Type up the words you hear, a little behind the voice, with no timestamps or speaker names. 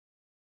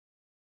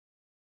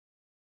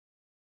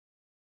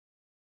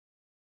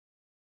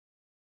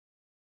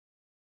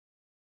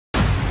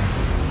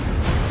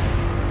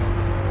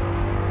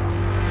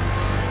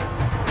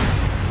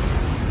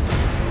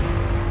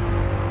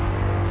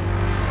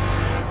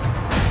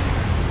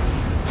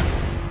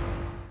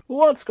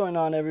What's going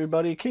on,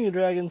 everybody? King of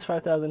Dragons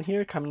 5000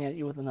 here, coming at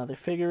you with another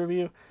figure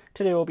review.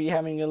 Today we'll be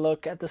having a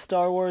look at the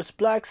Star Wars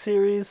Black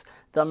Series,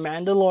 the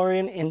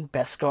Mandalorian in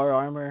Beskar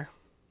armor.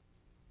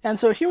 And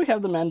so here we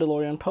have the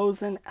Mandalorian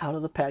posing out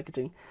of the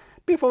packaging.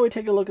 Before we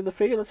take a look at the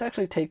figure, let's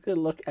actually take a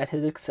look at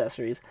his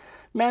accessories.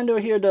 Mando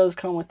here does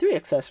come with 3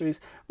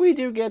 accessories. We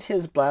do get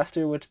his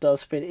blaster, which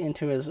does fit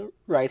into his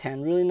right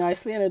hand really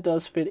nicely, and it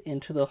does fit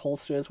into the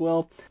holster as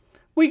well.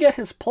 We get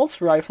his pulse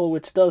rifle,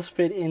 which does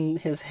fit in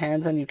his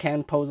hands, and you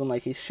can pose him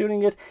like he's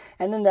shooting it,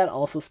 and then that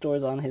also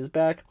stores on his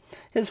back.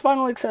 His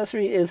final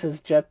accessory is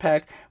his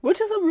jetpack, which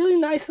is a really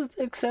nice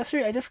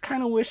accessory. I just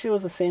kind of wish it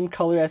was the same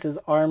color as his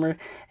armor,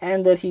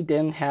 and that he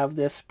didn't have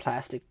this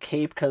plastic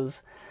cape,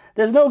 because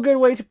there's no good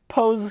way to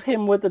pose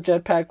him with the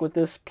jetpack with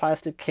this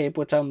plastic cape,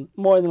 which I'm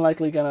more than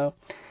likely going to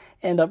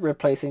end up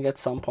replacing at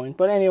some point.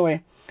 But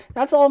anyway,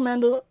 that's all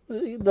the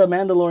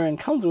Mandalorian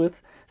comes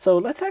with. So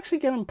let's actually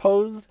get him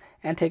posed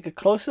and take a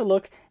closer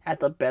look at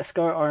the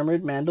Beskar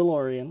armored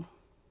Mandalorian.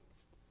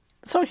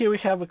 So here we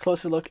have a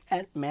closer look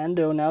at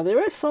Mando. Now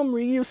there is some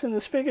reuse in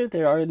this figure.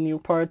 There are new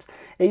parts.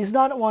 He's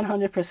not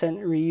 100%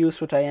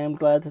 reuse, which I am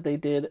glad that they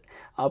did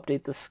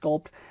update the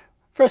sculpt.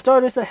 For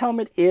starters, the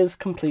helmet is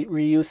complete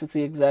reuse. It's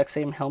the exact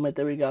same helmet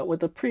that we got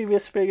with the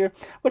previous figure,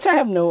 which I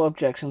have no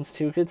objections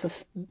to. It's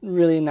a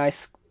really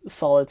nice,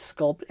 solid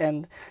sculpt,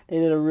 and they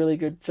did a really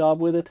good job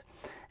with it.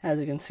 As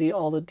you can see,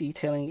 all the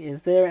detailing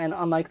is there, and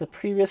unlike the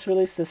previous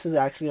release, this is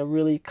actually a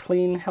really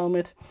clean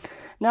helmet.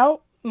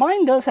 Now,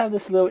 mine does have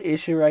this little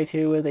issue right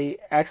here where they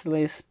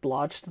accidentally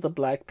splotched the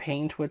black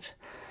paint, which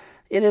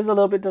it is a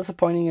little bit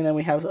disappointing, and then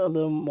we have a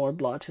little more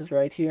blotches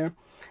right here.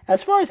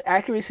 As far as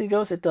accuracy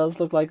goes, it does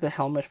look like the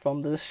helmet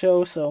from the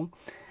show, so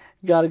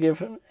gotta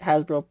give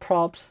Hasbro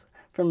props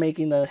for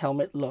making the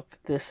helmet look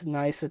this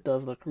nice. It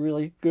does look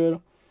really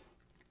good.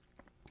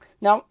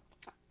 Now,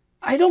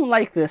 I don't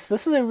like this.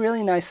 This is a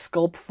really nice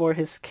sculpt for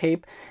his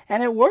cape,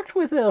 and it worked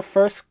with the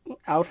first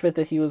outfit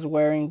that he was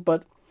wearing,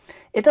 but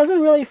it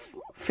doesn't really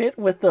fit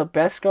with the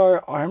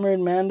Beskar armored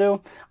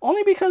Mando,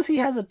 only because he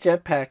has a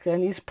jetpack,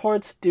 and these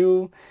ports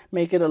do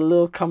make it a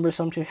little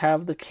cumbersome to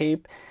have the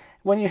cape.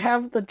 When you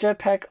have the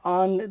jetpack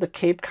on, the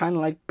cape kind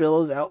of like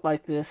billows out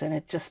like this, and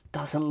it just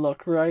doesn't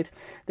look right.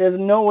 There's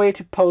no way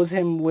to pose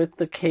him with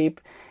the cape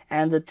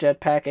and the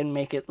jetpack and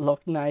make it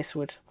look nice,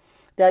 which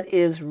that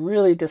is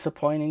really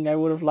disappointing. I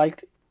would have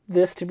liked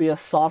this to be a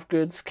soft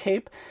goods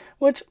cape,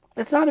 which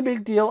it's not a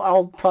big deal.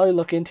 I'll probably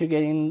look into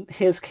getting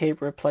his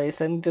cape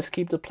replaced and just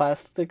keep the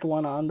plastic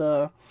one on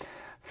the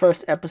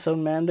first episode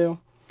Mando.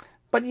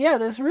 But yeah,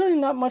 there's really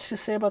not much to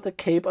say about the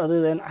cape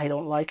other than I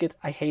don't like it.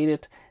 I hate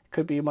it. It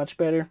could be much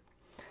better.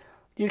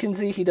 You can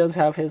see he does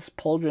have his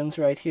pauldrons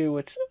right here,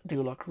 which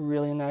do look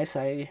really nice.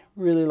 I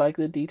really like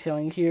the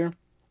detailing here.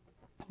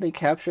 They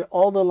capture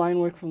all the line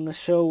work from the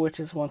show, which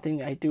is one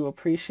thing I do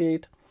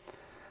appreciate.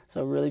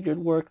 So really good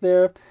work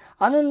there.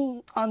 And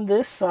then on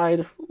this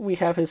side, we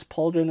have his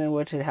pauldron, in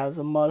which it has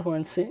a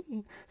mudhorn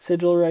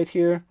sigil right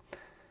here,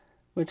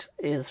 which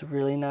is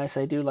really nice.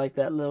 I do like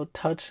that little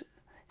touch.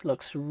 It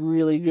looks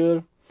really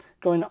good.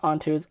 Going on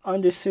to his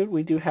undersuit,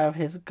 we do have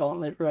his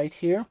gauntlet right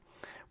here,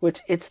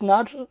 which it's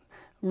not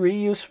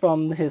reused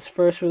from his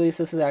first release.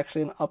 This is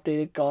actually an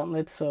updated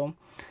gauntlet, so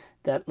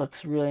that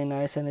looks really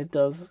nice, and it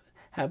does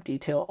have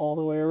detail all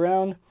the way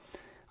around.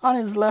 On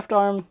his left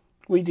arm,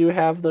 we do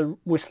have the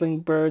whistling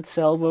bird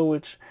salvo,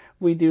 which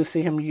we do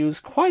see him use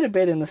quite a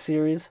bit in the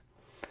series.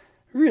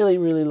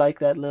 Really like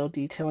that little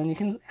detail, and you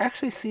can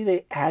actually see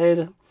they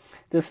added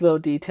this little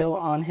detail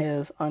on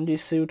his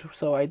undersuit,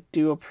 so I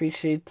do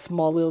appreciate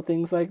small little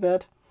things like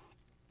that.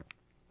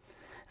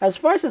 As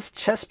far as his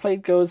chest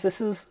plate goes,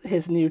 this is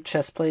his new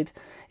chest plate.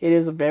 It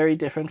is very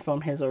different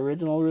from his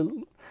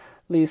original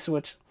release,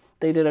 which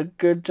they did a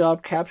good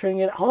job capturing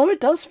it, although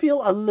it does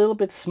feel a little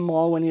bit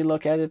small when you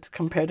look at it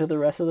compared to the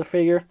rest of the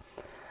figure.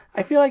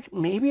 I feel like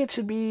maybe it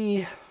should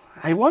be,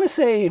 I want to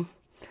say,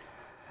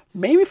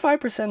 maybe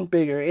 5%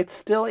 bigger. It's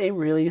still a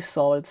really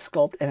solid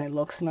sculpt, and it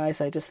looks nice.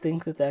 I just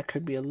think that that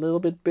could be a little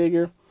bit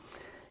bigger.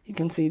 You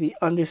can see the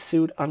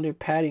undersuit under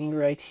padding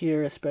right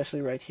here, especially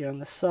right here on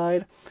the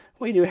side.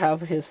 We do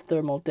have his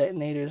thermal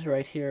detonators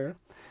right here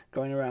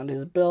going around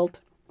his belt.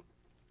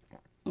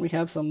 We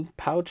have some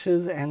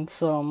pouches and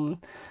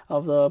some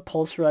of the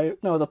pulse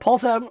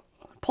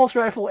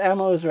rifle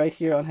ammo is right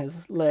here on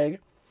his leg.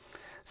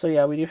 So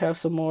yeah, we do have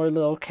some more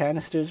little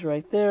canisters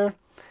right there.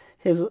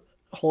 His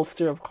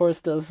holster, of course,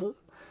 does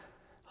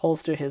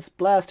holster his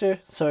blaster,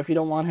 so if you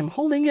don't want him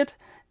holding it,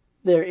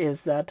 there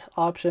is that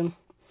option.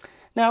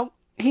 Now,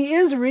 he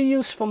is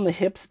reused from the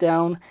hips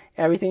down.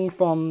 Everything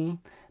from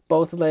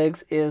both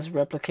legs is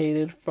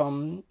replicated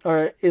from,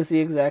 or is the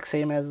exact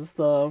same as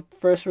the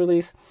first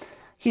release.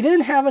 He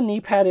didn't have a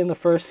knee pad in the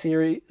first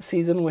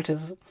season, which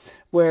is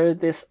where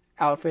this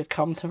outfit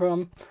comes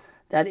from.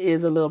 That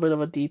is a little bit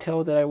of a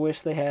detail that I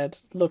wish they had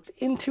looked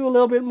into a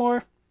little bit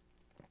more.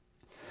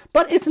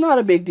 But it's not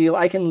a big deal.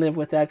 I can live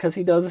with that because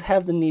he does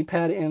have the knee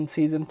pad in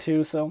season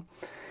 2, so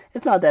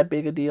it's not that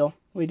big a deal.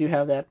 We do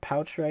have that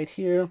pouch right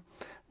here.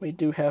 We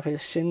do have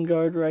his shin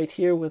guard right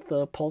here with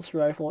the pulse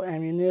rifle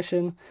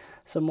ammunition.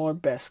 Some more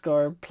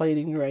Beskar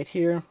plating right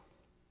here.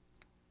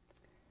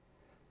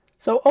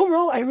 So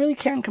overall, I really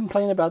can't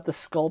complain about the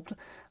sculpt.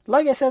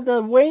 Like I said,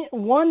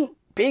 one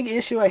big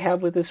issue I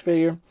have with this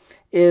figure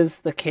is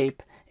the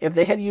cape. If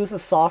they had used a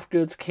soft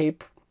goods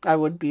cape, I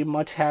would be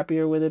much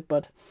happier with it,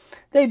 but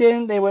they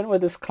didn't. They went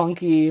with this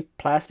clunky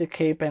plastic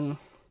cape, and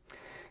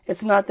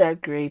it's not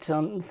that great,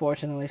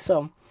 unfortunately.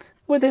 So,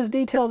 with his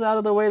details out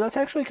of the way, let's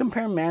actually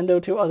compare Mando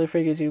to other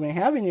figures you may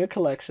have in your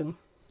collection.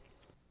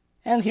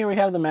 And here we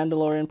have the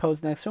Mandalorian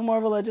posed next to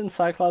Marvel Legends,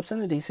 Cyclops,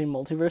 and the DC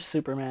Multiverse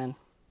Superman.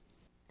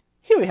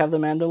 Here we have the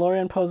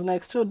Mandalorian posed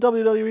next to a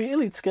WWE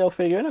Elite Scale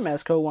figure in a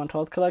Mezco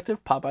 1/12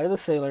 Collective Popeye the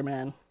Sailor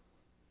Man.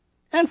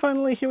 And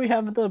finally, here we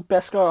have the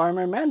Beskar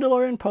Armor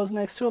Mandalorian posed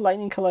next to a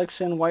Lightning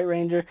Collection White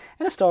Ranger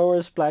and a Star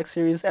Wars Black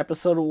Series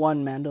Episode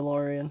 1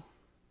 Mandalorian.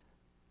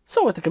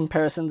 So with the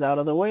comparisons out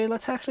of the way,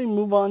 let's actually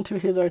move on to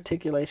his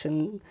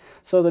articulation.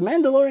 So the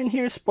Mandalorian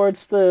here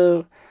sports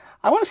the,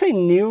 I want to say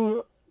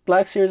new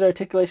Black Series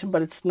articulation,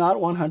 but it's not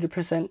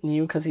 100%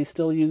 new because he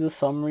still uses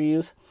some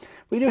reuse.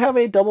 We do have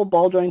a double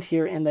ball joint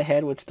here in the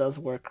head, which does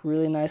work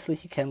really nicely.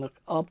 He can look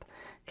up,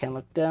 can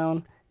look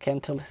down,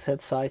 can tilt his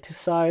head side to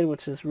side,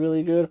 which is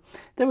really good.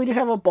 Then we do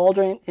have a ball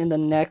joint in the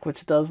neck,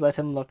 which does let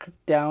him look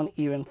down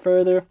even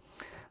further.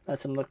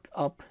 Lets him look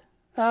up.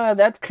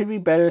 That could be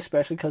better,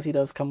 especially because he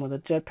does come with a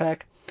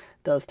jetpack.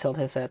 Does tilt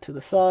his head to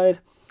the side,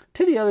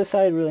 to the other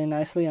side really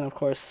nicely, and of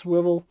course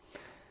swivel.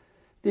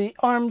 The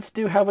arms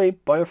do have a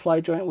butterfly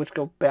joint, which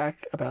go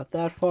back about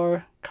that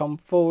far, come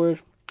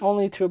forward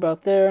only to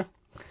about there,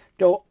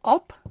 go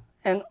up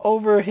and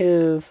over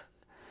his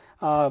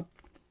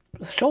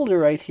shoulder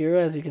right here,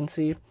 as you can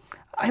see.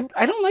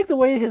 I don't like the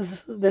way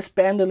this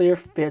bandolier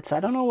fits. I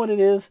don't know what it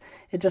is.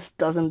 It just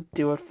doesn't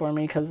do it for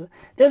me because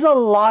there's a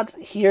lot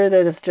here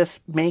that is just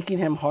making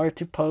him hard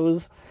to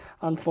pose.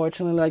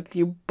 Unfortunately, like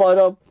you butt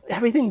up,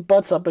 everything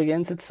butts up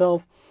against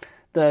itself.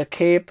 The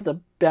cape, the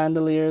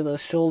bandolier, the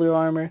shoulder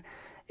armor.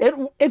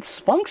 It's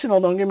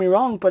functional, don't get me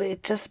wrong, but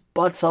it just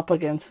butts up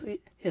against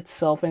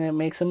itself and it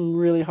makes him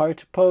really hard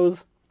to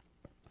pose.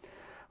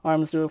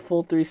 Arms do a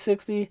full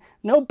 360.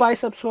 No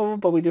bicep swivel,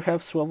 but we do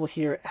have swivel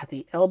here at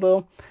the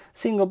elbow.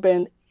 Single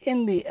bend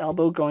in the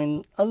elbow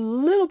going a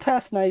little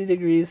past 90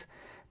 degrees.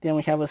 Then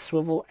we have a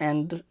swivel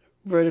and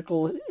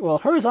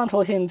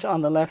horizontal hinge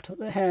on the left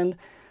hand,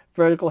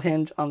 vertical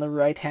hinge on the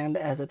right hand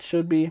as it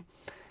should be.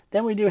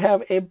 Then we do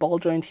have a ball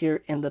joint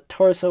here in the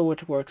torso,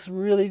 which works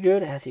really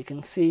good, as you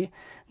can see.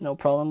 No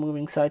problem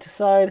moving side to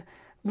side.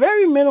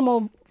 Very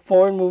minimal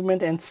forward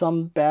movement and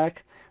some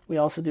back. We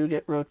also do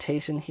get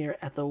rotation here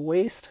at the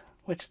waist,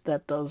 which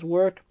that does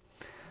work.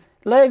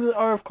 Legs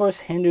are of course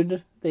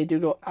hindered. They do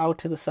go out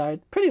to the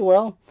side pretty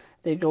well.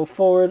 They go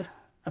forward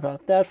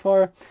about that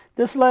far.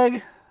 This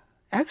leg,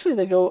 actually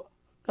they go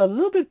a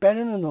little bit better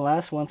than the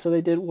last one, so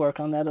they did work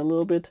on that a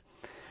little bit.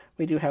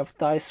 We do have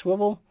thigh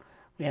swivel.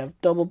 We have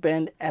double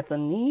bend at the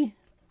knee.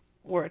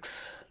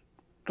 Works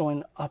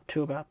going up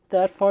to about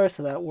that far,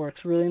 so that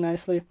works really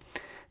nicely.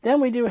 Then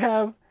we do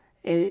have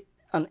an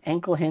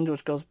ankle hinge,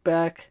 which goes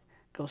back,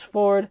 goes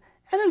forward,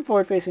 and then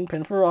forward facing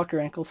pin for rocker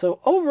ankle. So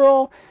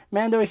overall,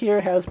 Mando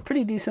here has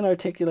pretty decent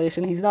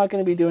articulation. He's not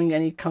going to be doing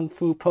any kung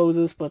fu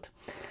poses, but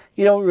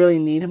you don't really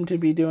need him to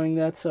be doing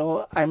that,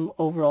 so I'm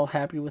overall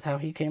happy with how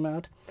he came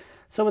out.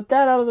 So with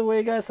that out of the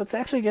way, guys, let's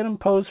actually get him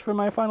posed for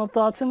my final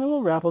thoughts, and then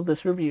we'll wrap up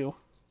this review.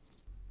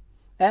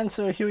 And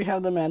so here we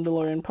have the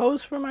Mandalorian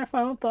pose for my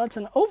final thoughts,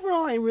 and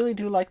overall I really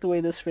do like the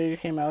way this figure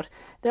came out.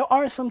 There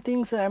are some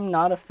things that I'm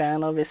not a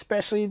fan of,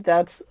 especially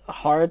that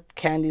hard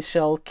candy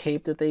shell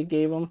cape that they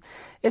gave him.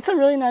 It's a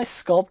really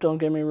nice sculpt, don't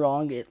get me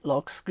wrong, it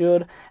looks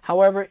good.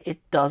 However, it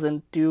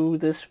doesn't do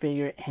this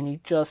figure any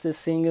justice,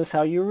 seeing as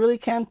how you really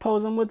can't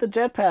pose him with the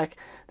jetpack.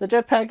 The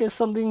jetpack is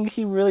something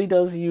he really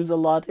does use a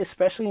lot,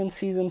 especially in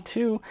Season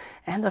 2,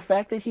 and the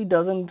fact that he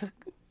doesn't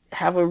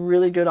have a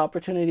really good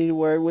opportunity to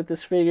wear it with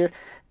this figure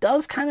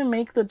does kind of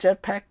make the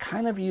jetpack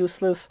kind of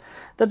useless.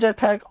 The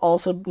jetpack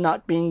also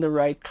not being the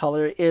right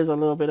color is a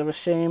little bit of a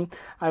shame.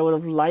 I would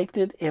have liked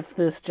it if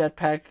this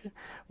jetpack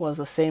was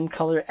the same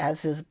color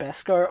as his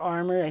Beskar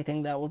armor. I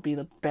think that would be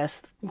the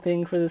best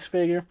thing for this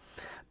figure.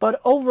 But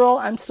overall,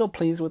 I'm still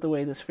pleased with the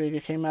way this figure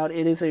came out.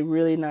 It is a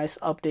really nice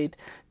update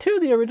to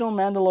the original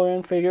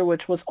Mandalorian figure,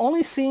 which was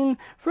only seen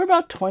for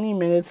about 20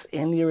 minutes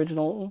in the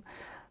original,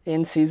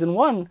 in Season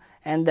 1.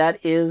 And that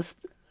is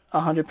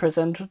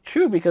 100%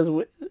 true, because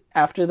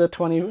after the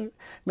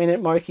 20-minute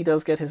mark he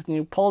does get his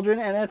new pauldron,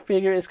 and that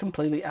figure is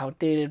completely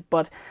outdated.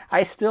 But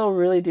I still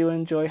really do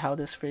enjoy how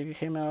this figure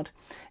came out.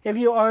 If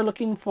you are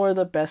looking for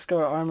the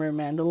Beskar Armor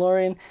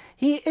Mandalorian,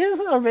 he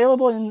is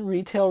available in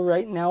retail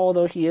right now,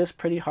 although he is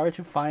pretty hard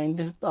to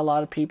find. A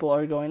lot of people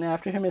are going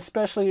after him,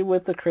 especially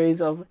with the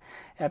craze of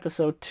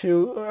Episode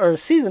 2, or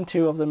Season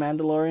 2 of The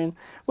Mandalorian,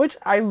 which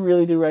I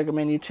really do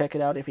recommend you check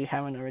it out if you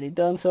haven't already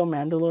done so.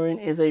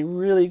 Mandalorian is a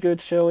really good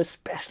show,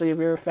 especially if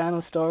you're a fan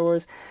of Star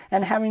Wars,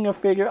 and having a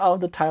figure of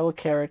the title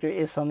character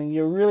is something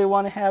you really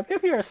want to have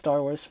if you're a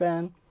Star Wars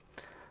fan.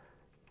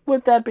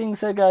 With that being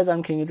said, guys,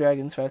 I'm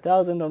KingofDragons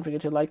 5000. Don't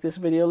forget to like this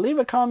video, leave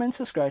a comment,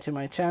 subscribe to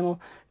my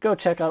channel. Go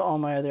check out all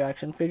my other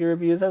action figure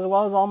reviews, as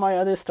well as all my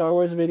other Star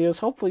Wars videos.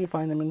 Hopefully you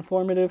find them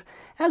informative.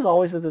 As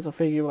always, if there's a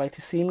figure you'd like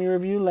to see me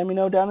review, let me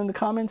know down in the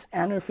comments,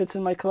 and if it's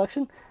in my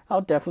collection,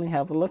 I'll definitely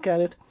have a look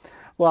at it.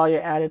 While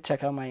you're at it,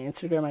 check out my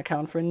Instagram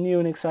account for new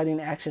and exciting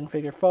action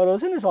figure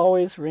photos. And as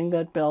always, ring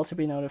that bell to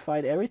be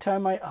notified every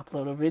time I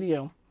upload a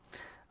video.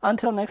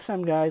 Until next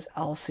time, guys,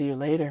 I'll see you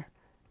later.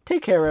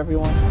 Take care,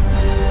 everyone.